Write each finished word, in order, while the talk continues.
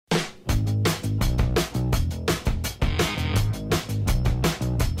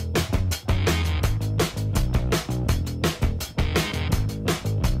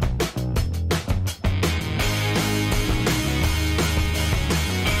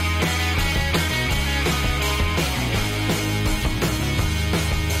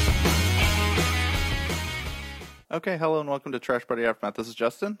Okay, hello and welcome to Trash Party Aftermath. This is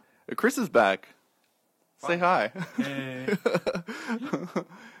Justin. Chris is back. Say hi. Hey.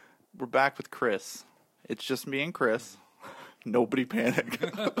 We're back with Chris. It's just me and Chris. Nobody panic.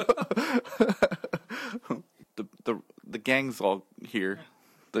 The gang's all here.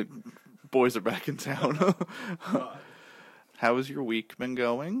 The boys are back in town. How has your week been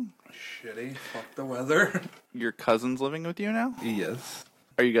going? Shitty. Fuck the weather. Your cousin's living with you now? Yes.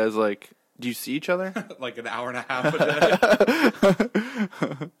 Are you guys like, do you see each other? Like an hour and a half a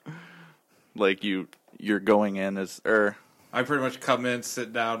day. Like you're going in as, I pretty much come in,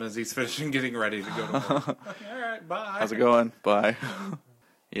 sit down as he's finishing getting ready to go to work. All right, bye. how's it going? Bye.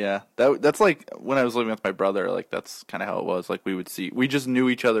 Yeah, that's like when I was living with my brother, like that's kind of how it was. Like we just knew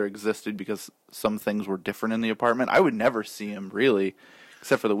each other existed because some things were different in the apartment. I would never see him really,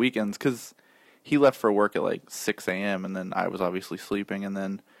 except for the weekends, because he left for work at like 6 a.m. and then I was obviously sleeping, and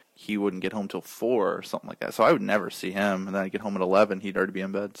then he wouldn't get home till 4 or something like that. So I would never see him, and then I'd get home at 11, he'd already be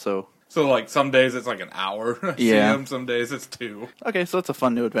in bed. So like some days it's like an hour. See him. Some days it's 2. Okay, so that's a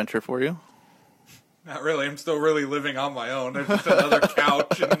fun new adventure for you. Not really. I'm still really living on my own. There's just another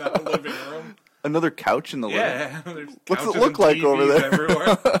couch in the living room. Another couch in the living room? Yeah. There's What's it couches look and like TVs over there?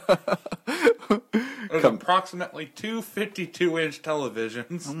 Everywhere. There's approximately 2 52-inch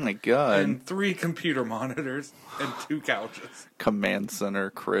televisions. Oh my god. And 3 computer monitors and 2 couches. Command Center,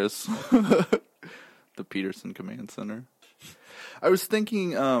 Chris. The Peterson Command Center. I was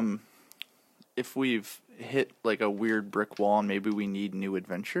thinking, if we've hit like a weird brick wall and maybe we need new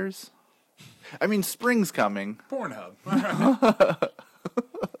adventures. I mean, spring's coming. Pornhub. Right.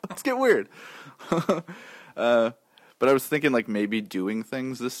 Let's get weird. But I was thinking like maybe doing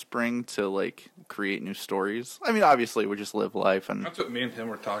things this spring to like create new stories. I mean, obviously we just live life, and That's what me and him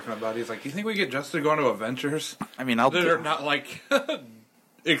were talking about. He's like, "You think we get Justin to go on to adventures? I mean, They're not like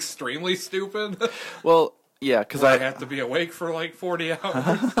extremely stupid. Well, yeah, because I have to be awake for like 40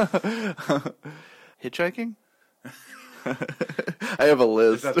 hours. Hitchhiking? I have a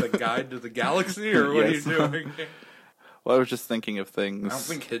list. Is that the guide to the galaxy, or what Yes. are you doing? Well, I was just thinking of things. I don't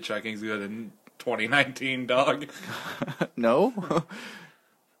think hitchhiking's good in 2019, dog. No?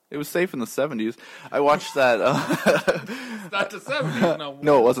 It was safe in the 70s. I watched that. It's not the 70s, no.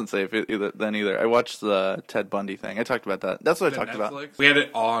 No, it wasn't safe either. I watched the Ted Bundy thing. I talked about that. That's what I talked about. We had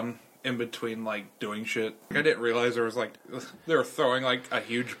it on in between, like, doing shit. I didn't realize there was, like, they were throwing, like, a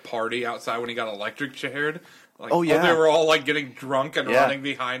huge party outside when he got electric chaired. Like, Oh, yeah. They were all, like, getting drunk and Yeah. running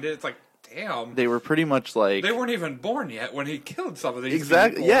behind it. It's like, damn. They were pretty much like... They weren't even born yet when he killed some of these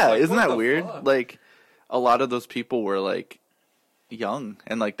Exactly. people. Yeah, Like, isn't what that the weird? fuck? Like, a lot of those people were, like, young.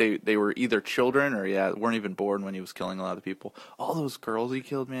 And, like, they were either children or, weren't even born when he was killing a lot of people. All those girls he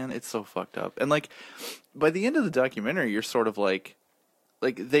killed, man, it's so fucked up. And, like, by the end of the documentary, you're sort of like...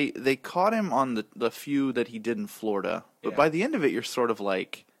 Like, they caught him on the few that he did in Florida. But Yeah. by the end of it, you're sort of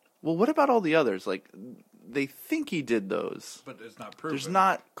like, well, what about all the others? Like, they think he did those. But it's not proven. There's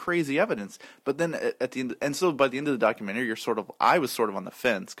not crazy evidence. But then at the end, and so by the end of the documentary, I was sort of on the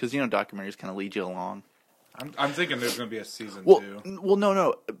fence, because, documentaries kind of lead you along. I'm thinking there's going to be a season 2. Well,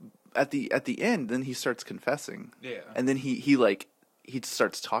 no. At the end, then he starts confessing. Yeah. And then he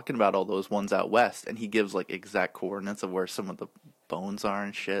starts talking about all those ones out west, and he gives, like, exact coordinates of where some of the bones are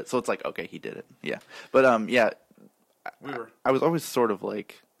and shit. So it's like, okay, he did it. Yeah. But, I was always sort of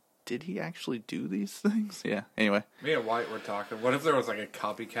like, did he actually do these things? Yeah. Anyway. Me and White were talking. What if there was like a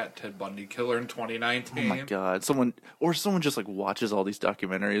copycat Ted Bundy killer in 2019? Oh my god. Someone just like watches all these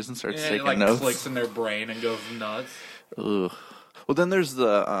documentaries and starts taking like notes. clicks in their brain and goes nuts. Ugh. Well, then there's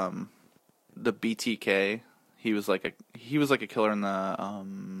the BTK. He was like a killer in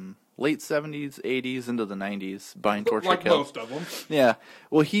the late 70s, 80s into the 90s, buying torture Like kill. most of them. Yeah.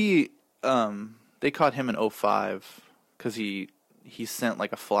 Well, they caught him in 2005 cuz he sent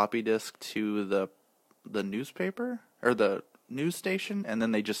like a floppy disk to the newspaper or the news station, and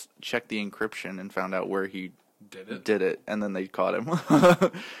then they just checked the encryption and found out where he did it, and then they caught him.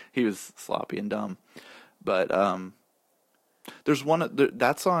 He was sloppy and dumb. But there's one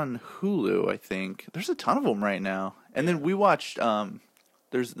that's on Hulu, I think. There's a ton of them right now. And then we watched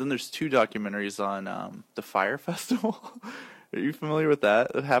there's 2 documentaries on the Fire Festival. Are you familiar with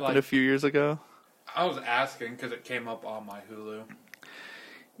that? It happened a few years ago. I was asking because it came up on my Hulu.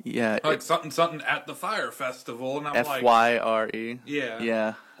 Yeah. Like something at the Fire Festival, and I'm like, FYRE. Yeah.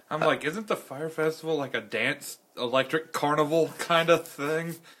 Yeah. I'm like, isn't the Fire Festival like a dance electric carnival kind of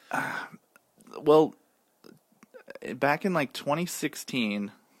thing? Well, back in like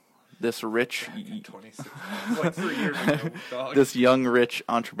 2016, this rich, 26, like 3 years ago, dog. this young rich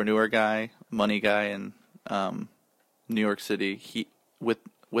entrepreneur guy, money guy in New York City,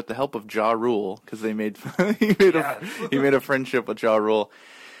 with the help of Ja Rule, because he made a friendship with Ja Rule.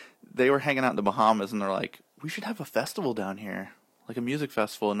 They were hanging out in the Bahamas, and they're like, we should have a festival down here, like a music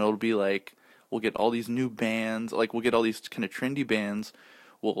festival, and it'll be like, we'll get all these new bands, like we'll get all these kind of trendy bands,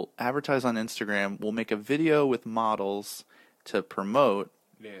 we'll advertise on Instagram, we'll make a video with models to promote.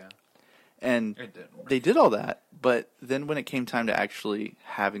 Yeah. And they did all that, but then when it came time to actually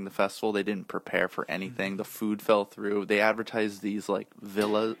having the festival, they didn't prepare for anything. The food fell through. They advertised these like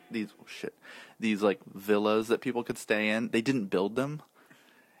villas that people could stay in. They didn't build them.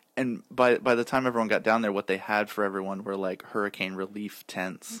 And by the time everyone got down there, what they had for everyone were like hurricane relief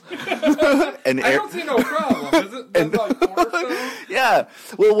tents. And I don't see no problem. Is it that's like cornerstone? Yeah.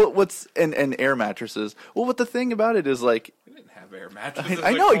 Well, what's and air mattresses. Well, what the thing about it is like, We didn't have air mattresses.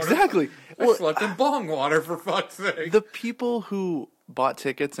 I know exactly. I slept in bong water, for fuck's sake. The people who bought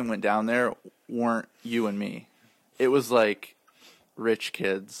tickets and went down there weren't you and me. It was like rich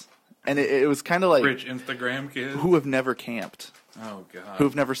kids. And it was kind of like rich Instagram kids who have never camped. Oh god.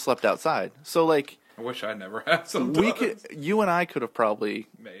 Who've never slept outside. So like I wish I never had some. you and I could have probably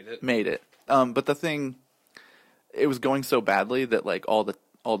made it. But the thing, it was going so badly that like all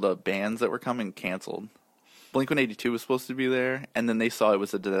the bands that were coming canceled. Blink-182 was supposed to be there, and then they saw it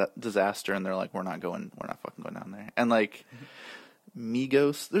was a disaster, and they're like, we're not fucking going down there. And like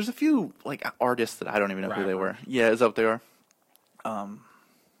Migos, there's a few like artists that I don't even know who they were. Yeah, is that what they are?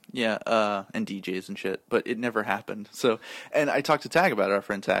 Yeah, and DJs and shit, but it never happened. So, and I talked to Tag about it, our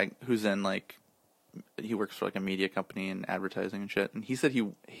friend Tag, who's in like, he works for like a media company and advertising and shit, and he said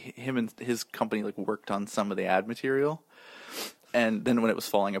him and his company like worked on some of the ad material, and then when it was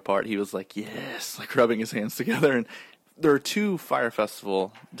falling apart, he was like, yes, like rubbing his hands together. And there are 2 Fire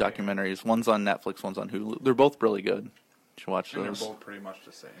Festival documentaries. One's on Netflix, one's on Hulu. They're both really good. You should watch those. They're both pretty much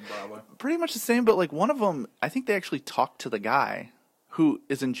the same, probably. Pretty much the same, but like one of them, I think they actually talked to the guy who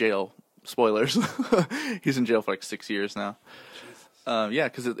is in jail. Spoilers. He's in jail for like 6 years now. Yeah,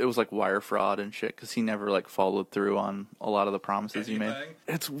 because it was like wire fraud and shit, because he never like followed through on a lot of the promises he made.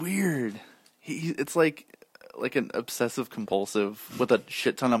 It's weird. It's like an obsessive compulsive with a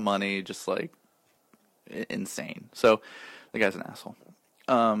shit ton of money, just like insane. So the guy's an asshole.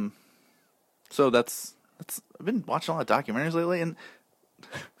 So that's I've been watching a lot of documentaries lately, and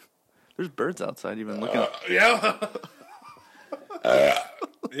there's birds outside even looking. Yeah.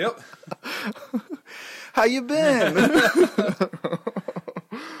 Yep. How you been?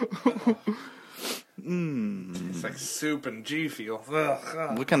 It's like soup and G Fuel.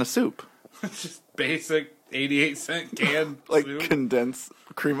 What kind of soup? Just basic 88-cent canned Like soup. condensed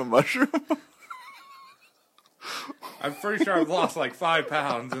cream of mushroom? I'm pretty sure I've lost like 5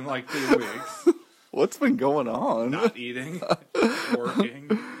 pounds in like 2 weeks. What's been going on? Not eating,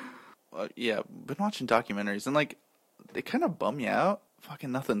 working. Yeah, been watching documentaries, and like they kind of bum you out.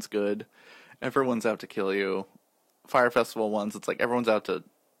 Fucking nothing's good. Everyone's out to kill you. Fire Festival ones, it's like everyone's out to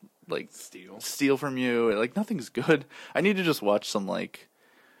like steal from you. Like nothing's good. I need to just watch some like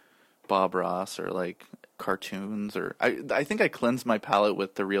Bob Ross or like cartoons, or I think I cleansed my palate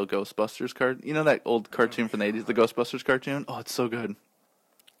with the Real Ghostbusters card. You know that old cartoon from the 80s, the Ghostbusters cartoon? Oh, it's so good.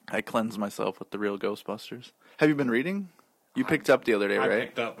 I cleansed myself with the Real Ghostbusters. Have you been reading? You picked up the other day, right? I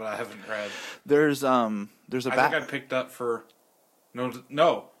picked up, but I haven't read. There's a I think I picked up for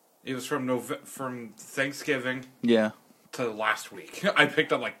no. It was from Thanksgiving. Yeah. To last week. I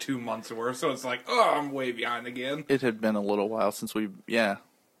picked up like 2 months worth, so it's like, oh, I'm way behind again. It had been a little while since yeah.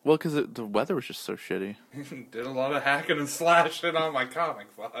 Well, because the weather was just so shitty. Did a lot of hacking and slashing on my comic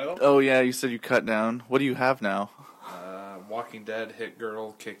file. Oh yeah, you said you cut down. What do you have now? Walking Dead, Hit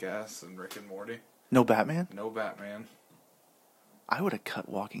Girl, Kick-Ass, and Rick and Morty. No Batman? No Batman. I would have cut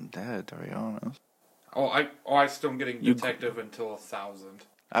Walking Dead, to be honest. I still am getting Detective until 1,000.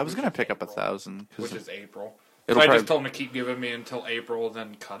 I was gonna pick up 1,000, which is April. So I just told him to keep giving me until April,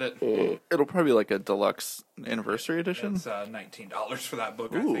 then cut it. It'll probably be like a deluxe anniversary edition. It's $19 for that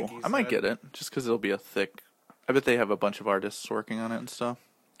book. Ooh, I might get it just because it'll be a thick. I bet they have a bunch of artists working on it and stuff.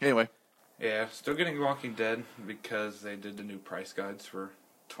 Anyway. Yeah, still getting Walking Dead because they did the new price guides for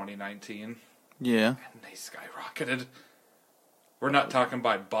 2019. Yeah. And they skyrocketed. We're not talking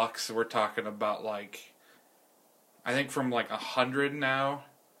by bucks. We're talking about like, I think from like 100 now.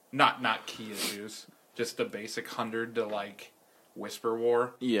 Not key issues. Just the basic 100 to like Whisper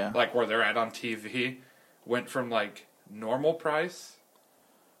War. Yeah. Like where they're at on TV. Went from like normal price.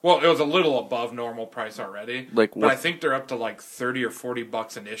 Well, it was a little above normal price already. But I think they're up to like $30 or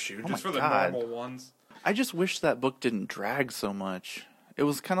 $40 an issue just for the normal ones. I just wish that book didn't drag so much. It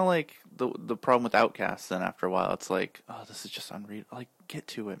was kind of like the problem with Outcast. Then after a while, it's like, oh, this is just unreadable. Like, get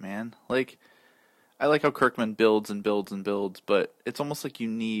to it, man. Like, I like how Kirkman builds and builds and builds, but it's almost like you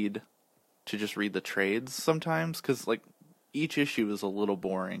need to just read the trades sometimes, because like each issue is a little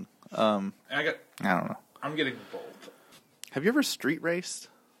boring. I don't know. I'm getting both. Have you ever street raced?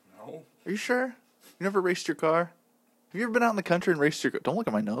 No. Are you sure? You never raced your car? Have you ever been out in the country and raced your car? Don't look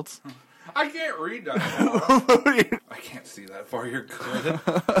at my notes. I can't read that far. I can't see that far. You're good.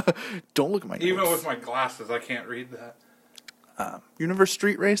 Don't look at my notes. Even with my glasses, I can't read that. You never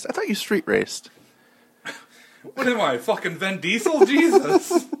street raced? I thought you street raced. What am I, fucking Vin Diesel?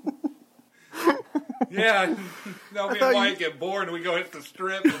 Jesus. Yeah. Now me and Wyatt get bored and we go hit the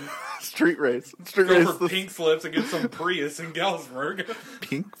strip and Street race. Street go race. for pink flips and get some Prius in Galesburg.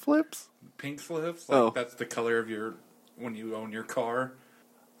 Pink flips? Pink flips? That's the color of your, when you own your car.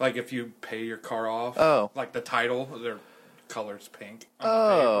 Like if you pay your car off. Oh. Like the title, their color's pink on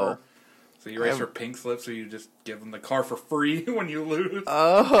Oh. the paper. So you race for pink flips, or you just give them the car for free when you lose.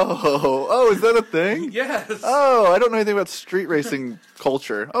 Oh, is that a thing? Yes. Oh, I don't know anything about street racing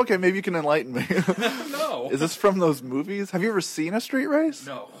culture. Okay, maybe you can enlighten me. No. Is this from those movies? Have you ever seen a street race?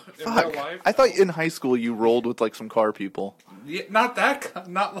 No. In Fuck. real life? I thought in high school you rolled with like some car people. Yeah, not that.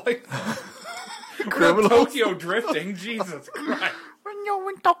 Not like Criminals? Tokyo drifting. Jesus Christ. When you're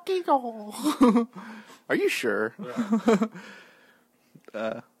in Tokyo. Are you sure?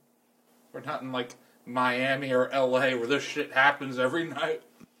 Yeah. We're not in like Miami or LA where this shit happens every night.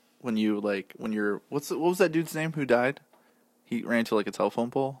 When you're what was that dude's name who died? He ran into like a telephone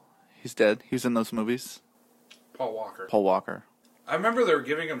pole. He's dead. He was in those movies. Paul Walker. Paul Walker. I remember they were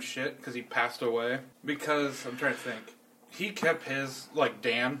giving him shit because he passed away. Because, I'm trying to think, he kept his, like,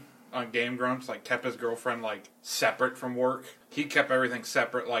 Dan on Game Grumps, like, kept his girlfriend, like, separate from work. He kept everything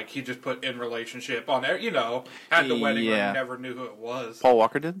separate, like, he just put in relationship on there, you know, had the wedding ring, never knew who it was. Paul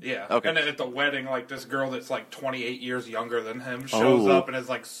Walker did? Yeah. Okay. And then at the wedding, like, this girl that's, like, 28 years younger than him shows up and is,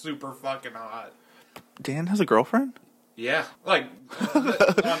 like, super fucking hot. Dan has a girlfriend? Yeah, like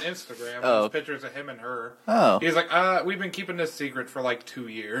on Instagram, there's pictures of him and her. Oh. He's like, we've been keeping this secret for like 2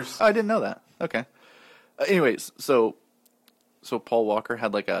 years. Oh, I didn't know that. Okay. Anyways, so Paul Walker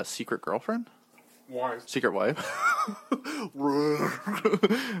had like a secret girlfriend? Why? Secret wife?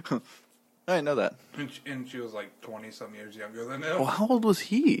 I didn't know that. And she was like 20-some years younger than him. Well, how old was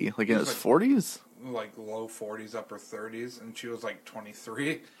he? Like in his 40s? Like low 40s, upper 30s, and she was like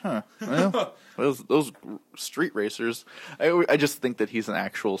 23. Huh. Well, those street racers. I just think that he's an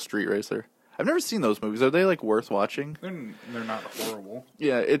actual street racer. I've never seen those movies. Are they like worth watching? They're not horrible.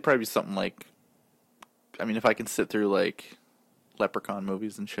 Yeah, it'd probably be something like. I mean, if I can sit through like Leprechaun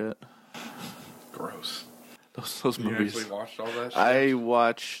movies and shit. Gross. Those You movies. actually watched all that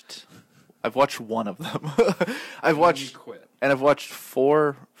shit? I've watched one of them. I've watched. You quit. And I've watched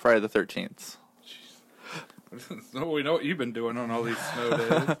 4 Friday the 13th. So we know what you've been doing on all these snow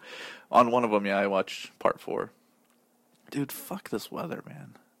days. On one of them, yeah, I watched part 4. Dude, fuck this weather,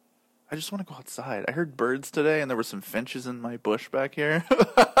 man. I just want to go outside. I heard birds today, and there were some finches in my bush back here.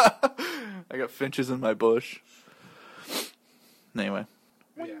 I got finches in my bush. Anyway.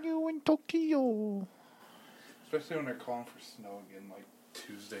 Yeah. When you in Tokyo. Especially when they're calling for snow again, like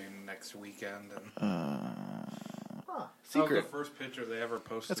Tuesday next weekend. And that was the first picture they ever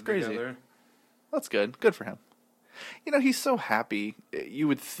posted. That's crazy. Together. That's good. Good for him. You know, he's so happy. You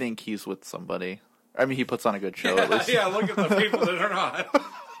would think he's with somebody. I mean, he puts on a good show, at least. Yeah, look at the people that are not.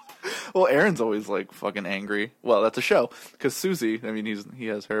 Well, Aaron's always, like, fucking angry. Well, that's a show. Because Susie, I mean, he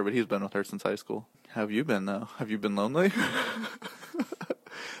has her, but he's been with her since high school. How have you been, though? Have you been lonely?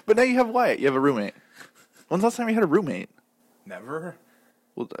 But now you have Wyatt. You have a roommate. When's the last time you had a roommate? Never.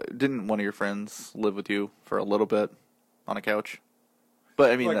 Well, didn't one of your friends live with you for a little bit on a couch?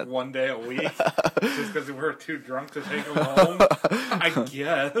 But I mean, like one day a week, just because we were too drunk to take him home. I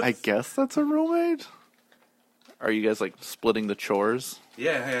guess. I guess that's a roommate. Are you guys like splitting the chores?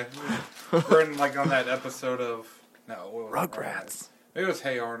 Yeah. We're in like on that episode of Rugrats. It was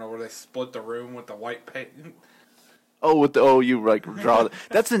Hey Arnold where they split the room with the white paint. Oh, you like draw.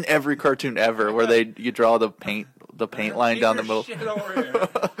 That's in every cartoon ever where you draw the paint line down the middle. Shit over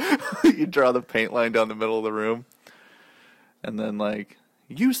here. You draw the paint line down the middle of the room, and then like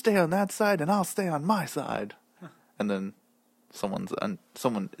you stay on that side and I'll stay on my side, and then someone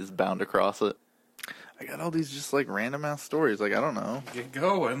is bound to cross it. I got all these just like random ass stories. Like I don't know. Get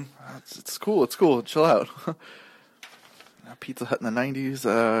going. It's cool. It's cool. Chill out. Pizza Hut in the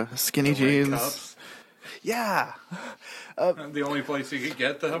 90s. Skinny jeans. Cups. Yeah. The only place you could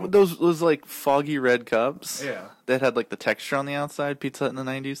get them. Those like foggy red cups. Yeah. That had like the texture on the outside. Pizza Hut in the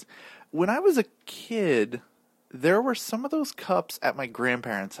 90s. When I was a kid, there were some of those cups at my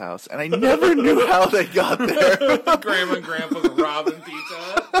grandparents' house, and I never knew how they got there. Grandma and Grandpa's robbing Pizza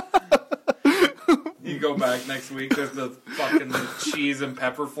Hut. back next week. There's the fucking cheese and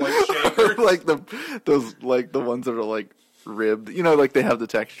pepper flake shakers. Like the ones that are like ribbed. You know, like they have the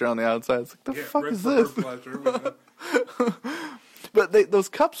texture on the outside. It's like, the fuck rib is for this? her pleasure. But those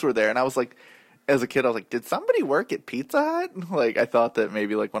cups were there, and I was like, as a kid, I was like, did somebody work at Pizza Hut? Like, I thought that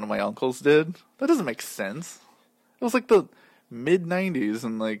maybe like one of my uncles did. That doesn't make sense. It was like the mid-90s,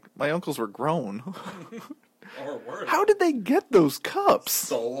 and like my uncles were grown. Or worse. How did they get those cups?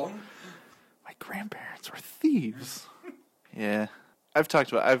 Stole them? My grandparents were thieves. Yeah, I've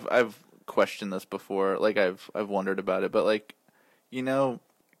talked about. I've questioned this before. Like I've wondered about it, but like, you know,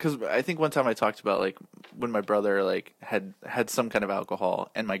 because I think one time I talked about like when my brother like had some kind of alcohol,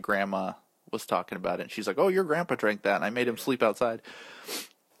 and my grandma was talking about it. And she's like, "Oh, your grandpa drank that, and I made him sleep outside."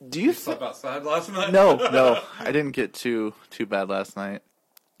 Do you slept outside last night? No, I didn't get too bad last night.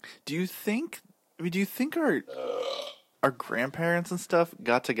 Do you think our grandparents and stuff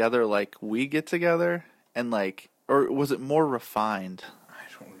got together like we get together, and like, or was it more refined? I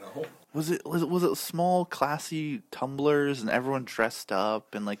don't know. Was it small, classy tumblers and everyone dressed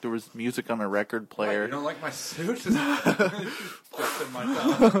up and like there was music on a record player? What, you don't like my suit? Just in my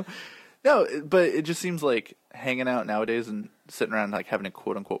tongue. No, but it just seems like hanging out nowadays and sitting around like having a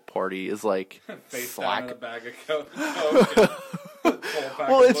quote unquote party is like Face slack. down in a bag of coke.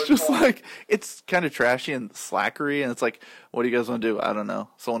 Well, it's just like, it's kind of trashy and slackery, and it's like, what do you guys want to do? I don't know.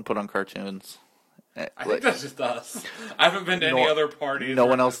 Someone put on cartoons. I think that's just us. I haven't been to any other parties. No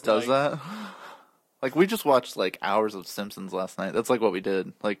one else does that? Like, we just watched like hours of Simpsons last night. That's like what we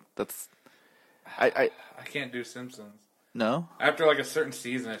did. Like, that's... I can't do Simpsons. No? After like a certain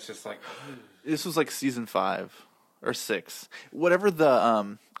season, it's just like... This was like season 5 or 6. Whatever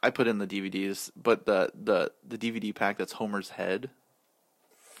the... I put in the DVDs, but the DVD pack that's Homer's head,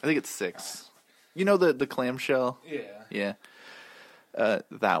 I think it's 6. You know the clamshell? Yeah. Yeah.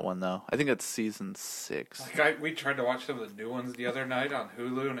 That one though. I think that's season 6. Like we tried to watch some of the new ones the other night on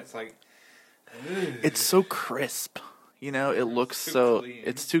Hulu, and it's like, ugh. It's so crisp. You know, it looks so clean.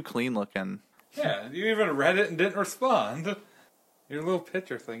 It's too clean looking. Yeah, you even read it and didn't respond. Your little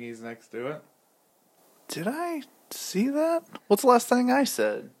picture thingy's next to it. Did I see that? What's the last thing I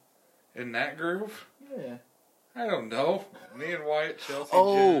said? In that group? Yeah. I don't know. Me and Wyatt, Chelsea,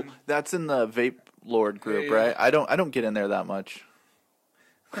 Oh, Jen. that's in the Vape Lord group, Yeah. right? I don't get in there that much.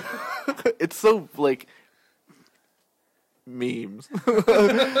 It's so like memes,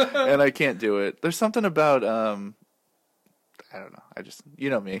 and I can't do it. There's something about I don't know. I just, you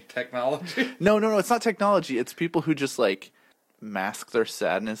know me. Technology? No. It's not technology. It's people who just like mask their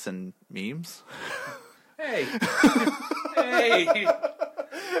sadness in memes. Hey. Hey.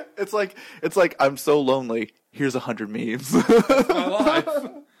 It's like I'm so lonely. Here's 100 memes. My life.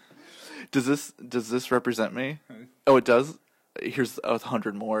 Does this represent me? Oh, it does. Here's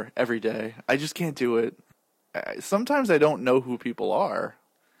 100 more every day. I just can't do it. Sometimes I don't know who people are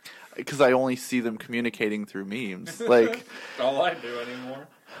because I only see them communicating through memes. Like, That's all I do anymore.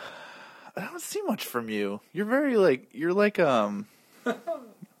 I don't see much from you. You're very like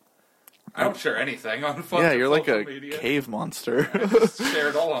I don't share anything on yeah, you're like a media. cave monster. I just share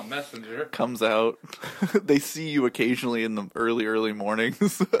it all on Messenger. Comes out. They see you occasionally in the early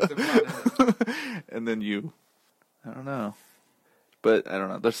mornings. And then you, I don't know. But I don't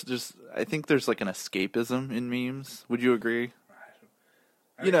know. There's just, I think there's like an escapism in memes. Would you agree?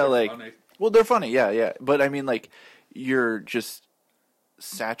 You know, like, funny. well, they're funny. Yeah. But I mean, like, you're just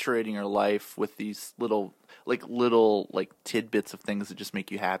saturating your life with these little tidbits of things that just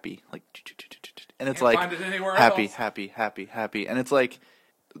make you happy. Like, and it's Can't like find it anywhere happy, else. happy. And it's like,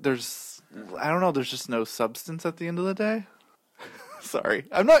 I don't know, there's just no substance at the end of the day. Sorry.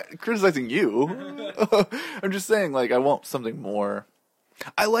 I'm not criticizing you. I'm just saying, like, I want something more.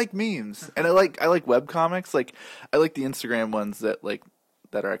 I like memes, and I like webcomics. Like, I like the Instagram ones that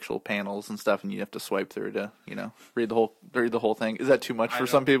are actual panels and stuff, and you have to swipe through to, you know, read the whole thing. Is that too much for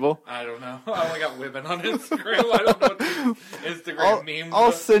some people? I don't know. I only got women on Instagram. I don't know what these Instagram memes I'll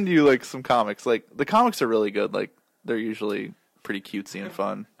are. send you like some comics. Like, the comics are really good. Like, they're usually pretty cutesy and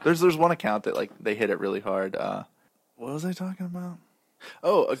fun. There's one account that like they hit it really hard. What was I talking about?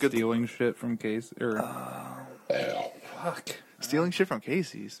 Oh, a good Stealing shit from Case or Fuck. stealing shit from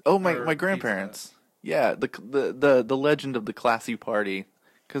Casey's. Oh, my grandparents. Yeah, the legend of the classy party.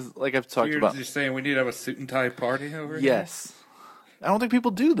 Because like I've talked You're about. just saying we need to have a suit and tie party over here? Yes, I don't think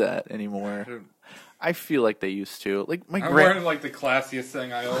people do that anymore. I feel like they used to. Like my I'm wearing like the classiest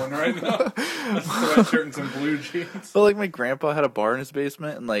thing I own right now. A sweatshirt and some blue jeans. But like my grandpa had a bar in his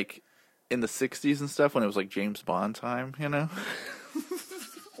basement, and like in the '60s and stuff when it was like James Bond time, you know.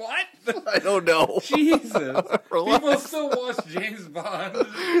 What? I don't know. Jesus. Relax. People still watch James Bond.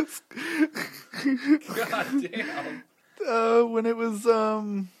 God damn. When it was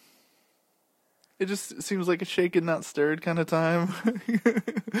it just seems like a shaken not stirred kind of time.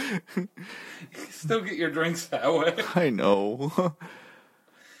 Still get your drinks that way. I know.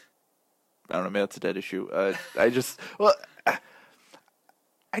 I don't know, maybe that's a dead issue. I just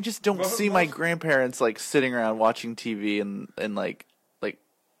don't see my grandparents like sitting around watching TV and like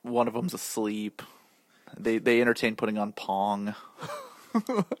one of them's asleep. They entertain putting on Pong.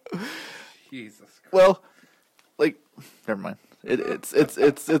 Jesus Christ. Well, like, never mind.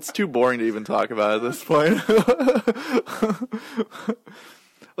 It's too boring to even talk about at this point.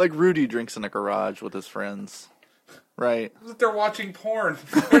 Like Rudy drinks in a garage with his friends, right? They're watching porn.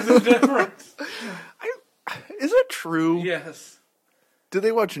 There's a difference. Is it true? Yes. Do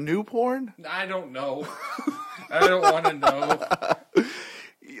they watch new porn? I don't know. I don't want to know.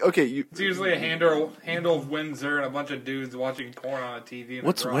 Okay, It's usually a handle of Windsor and a bunch of dudes watching porn on a TV. In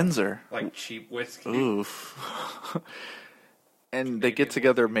what's Windsor? Like cheap whiskey. Oof. And they get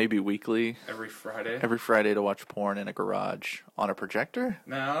together maybe weekly. Every Friday. Every Friday to watch porn in a garage on a projector?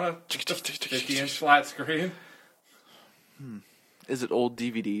 No, just a 50-inch flat screen. Is it old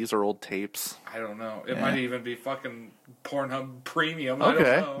DVDs or old tapes? I don't know. It might even be fucking Pornhub Premium. Okay,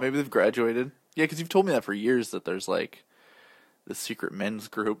 I don't know. maybe they've graduated. Yeah, because you've told me that for years that there's like the secret men's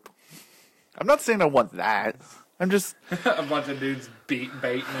group. I'm not saying I want that. I'm just a bunch of dudes baiting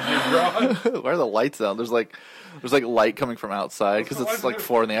in his garage. why are the lights out? There's like light coming from outside because it's like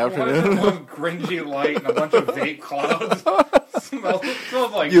 4 in the afternoon. One cringy light and a bunch of vape clouds. smells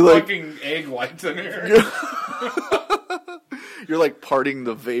like You like- fucking egg whites in here. You're like parting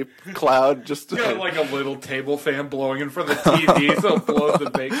the vape cloud just to, Got like a little table fan blowing in front of the TV so it blows the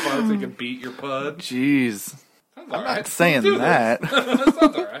vape clouds so you can beat your pud. Jeez. I'm not saying that. That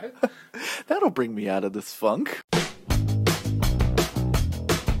sounds alright. That'll bring me out of this funk.